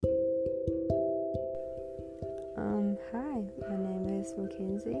Hi, my name is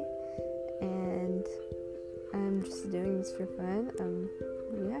Mackenzie, and I'm just doing this for fun.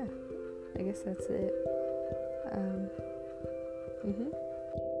 Yeah, I guess that's it.